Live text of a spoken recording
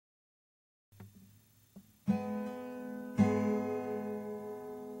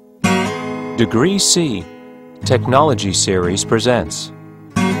Degree C Technology Series presents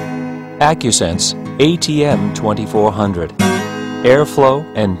AccuSense ATM-2400 Airflow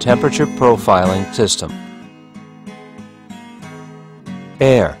and Temperature Profiling System.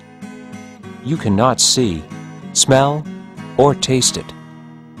 Air. You cannot see, smell, or taste it.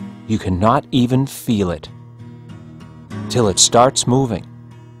 You cannot even feel it till it starts moving.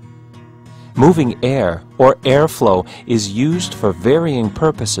 Moving air or airflow is used for varying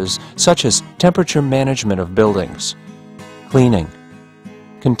purposes such as temperature management of buildings, cleaning,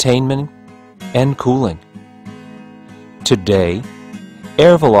 containment, and cooling. Today,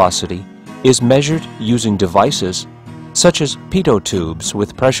 air velocity is measured using devices such as pitot tubes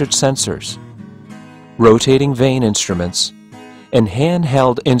with pressure sensors, rotating vane instruments, and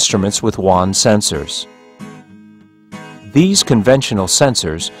handheld instruments with wand sensors. These conventional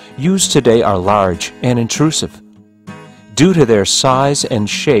sensors used today are large and intrusive. Due to their size and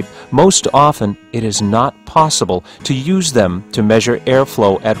shape, most often it is not possible to use them to measure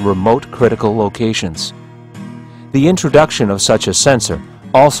airflow at remote critical locations. The introduction of such a sensor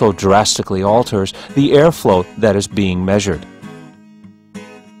also drastically alters the airflow that is being measured.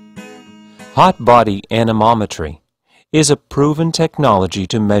 Hot body anemometry is a proven technology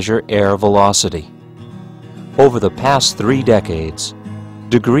to measure air velocity. Over the past 3 decades,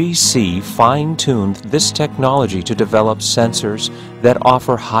 Degree C fine-tuned this technology to develop sensors that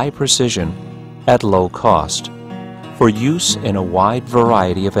offer high precision at low cost for use in a wide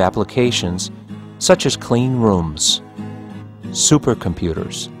variety of applications such as clean rooms,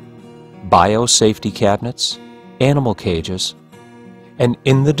 supercomputers, biosafety cabinets, animal cages, and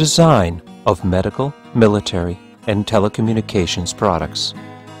in the design of medical, military, and telecommunications products.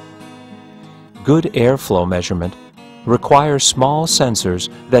 Good airflow measurement requires small sensors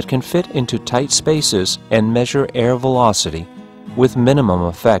that can fit into tight spaces and measure air velocity with minimum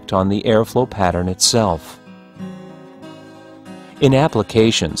effect on the airflow pattern itself. In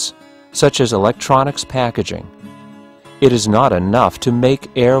applications such as electronics packaging, it is not enough to make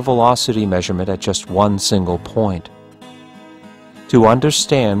air velocity measurement at just one single point. To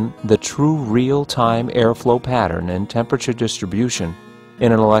understand the true real-time airflow pattern and temperature distribution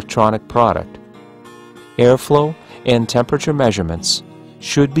in an electronic product, airflow and temperature measurements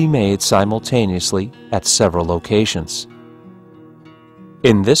should be made simultaneously at several locations.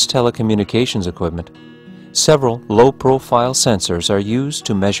 In this telecommunications equipment, several low-profile sensors are used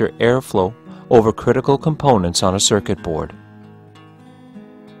to measure airflow over critical components on a circuit board.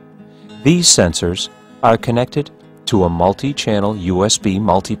 These sensors are connected to a multi-channel USB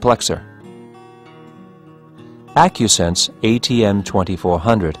multiplexer. AccuSense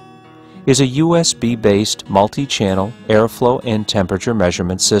ATM-2400 is a USB-based multi-channel airflow and temperature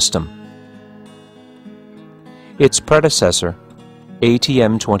measurement system. Its predecessor,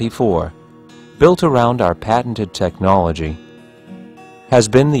 ATM-24, built around our patented technology, has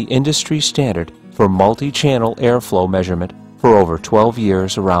been the industry standard for multi-channel airflow measurement for over 12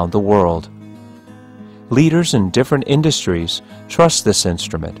 years around the world. Leaders in different industries trust this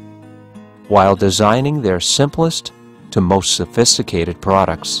instrument while designing their simplest to most sophisticated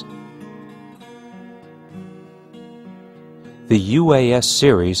products. The UAS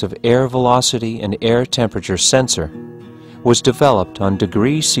series of air velocity and air temperature sensor was developed on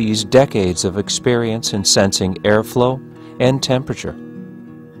Degree C's decades of experience in sensing airflow and temperature.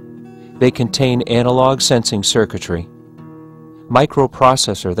 They contain analog sensing circuitry,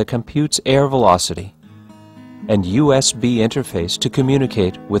 microprocessor that computes air velocity, and USB interface to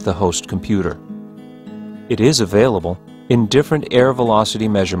communicate with the host computer. It is available in different air velocity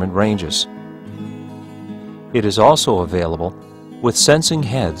measurement ranges. It is also available with sensing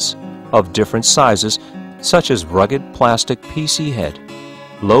heads of different sizes such as rugged plastic PC head,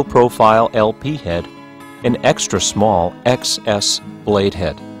 low-profile LP head, and extra small XS blade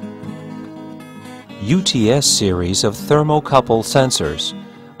head. UTS series of thermocouple sensors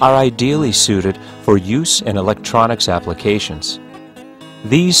are ideally suited for use in electronics applications.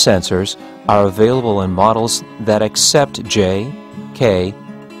 These sensors are available in models that accept J, K,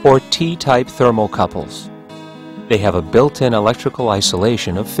 or T-type thermocouples. They have a built-in electrical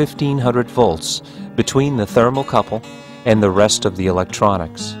isolation of 1500 volts between the thermocouple and the rest of the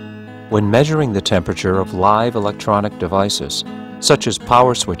electronics. When measuring the temperature of live electronic devices, such as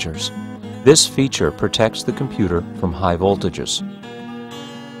power switchers, this feature protects the computer from high voltages.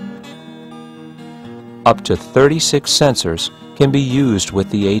 Up to 36 sensors can be used with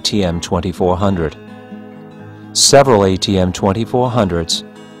the ATM-2400. Several ATM-2400s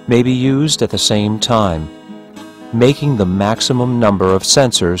may be used at the same time, making the maximum number of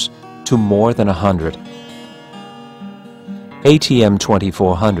sensors to more than 100.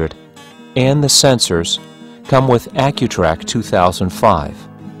 ATM-2400 and the sensors come with AccuTrac 2005,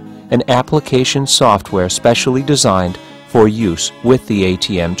 an application software specially designed for use with the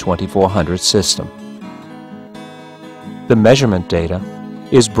ATM-2400 system. The measurement data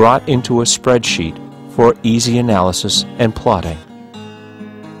is brought into a spreadsheet for easy analysis and plotting.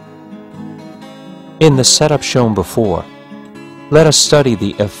 In the setup shown before, let us study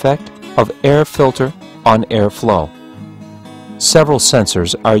the effect of air filter on airflow. Several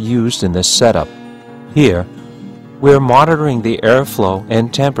sensors are used in this setup. Here, we are monitoring the airflow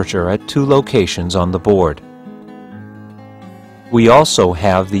and temperature at 2 locations on the board. We also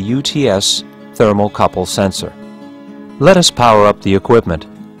have the UTS thermocouple sensor. Let us power up the equipment.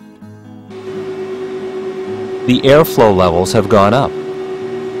 The airflow levels have gone up.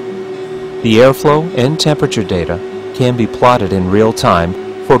 The airflow and temperature data can be plotted in real time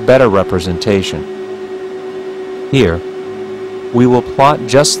for better representation. Here, we will plot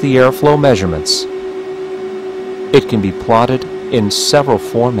just the airflow measurements. It can be plotted in several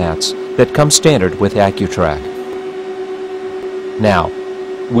formats that come standard with AccuTrac. Now,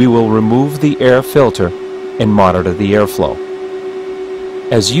 we will remove the air filter and monitor the airflow.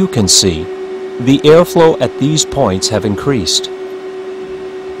 As you can see, the airflow at these points have increased.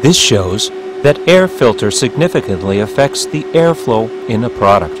 This shows that air filter significantly affects the airflow in a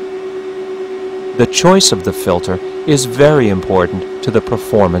product. The choice of the filter is very important to the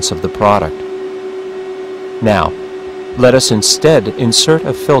performance of the product. Now, let us instead insert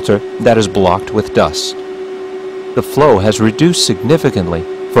a filter that is blocked with dust. The flow has reduced significantly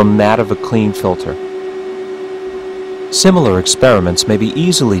from that of a clean filter. Similar experiments may be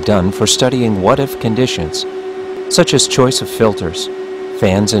easily done for studying what-if conditions, such as choice of filters,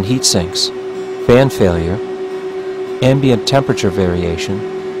 fans and heat sinks, fan failure, ambient temperature variation,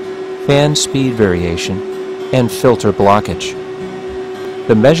 fan speed variation, and filter blockage.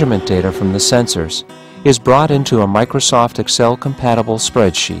 The measurement data from the sensors is brought into a Microsoft Excel-compatible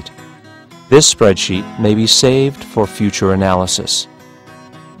spreadsheet. This spreadsheet may be saved for future analysis.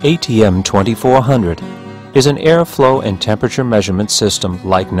 ATM-2400 is an airflow and temperature measurement system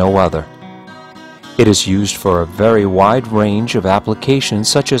like no other. It is used for a very wide range of applications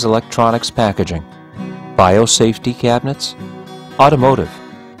such as electronics packaging, biosafety cabinets, automotive,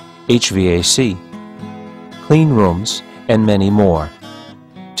 HVAC, clean rooms, and many more.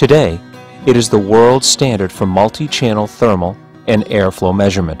 Today, it is the world standard for multi-channel thermal and airflow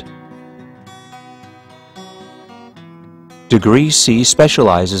measurement. Degree C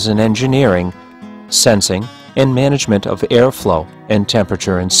specializes in engineering, sensing, and management of airflow and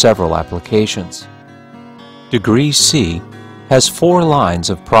temperature in several applications. Degree C has 4 lines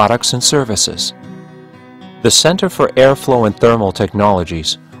of products and services. The Center for Airflow and Thermal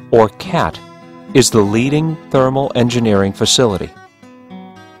Technologies, or CAT, is the leading thermal engineering facility.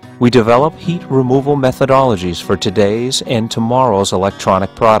 We develop heat removal methodologies for today's and tomorrow's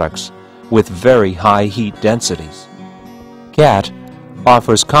electronic products with very high heat densities. CAT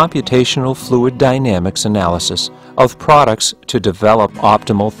offers computational fluid dynamics analysis of products to develop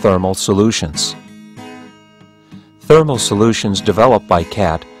optimal thermal solutions. Thermal solutions developed by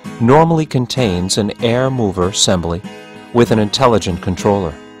CAT normally contains an air mover assembly with an intelligent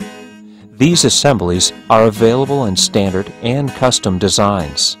controller. These assemblies are available in standard and custom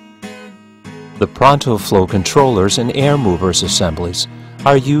designs. The Pronto Flow controllers and air movers assemblies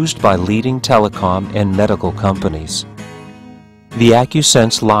are used by leading telecom and medical companies. The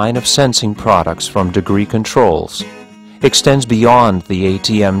AccuSense line of sensing products from Degree Controls extends beyond the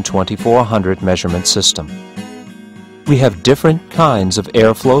ATM-2400 measurement system. We have different kinds of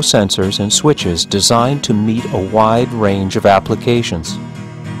airflow sensors and switches designed to meet a wide range of applications.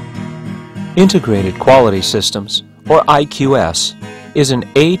 Integrated Quality Systems, or IQS, is an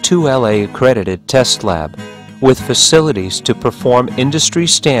A2LA accredited test lab with facilities to perform industry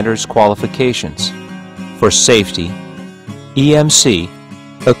standards qualifications for safety, EMC,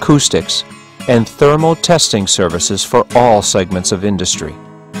 acoustics, and thermal testing services for all segments of industry.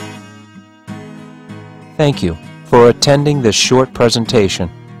 Thank you for attending this short presentation.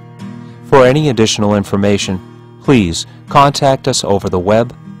 For any additional information, please contact us over the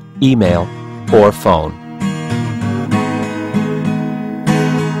web, email, or phone.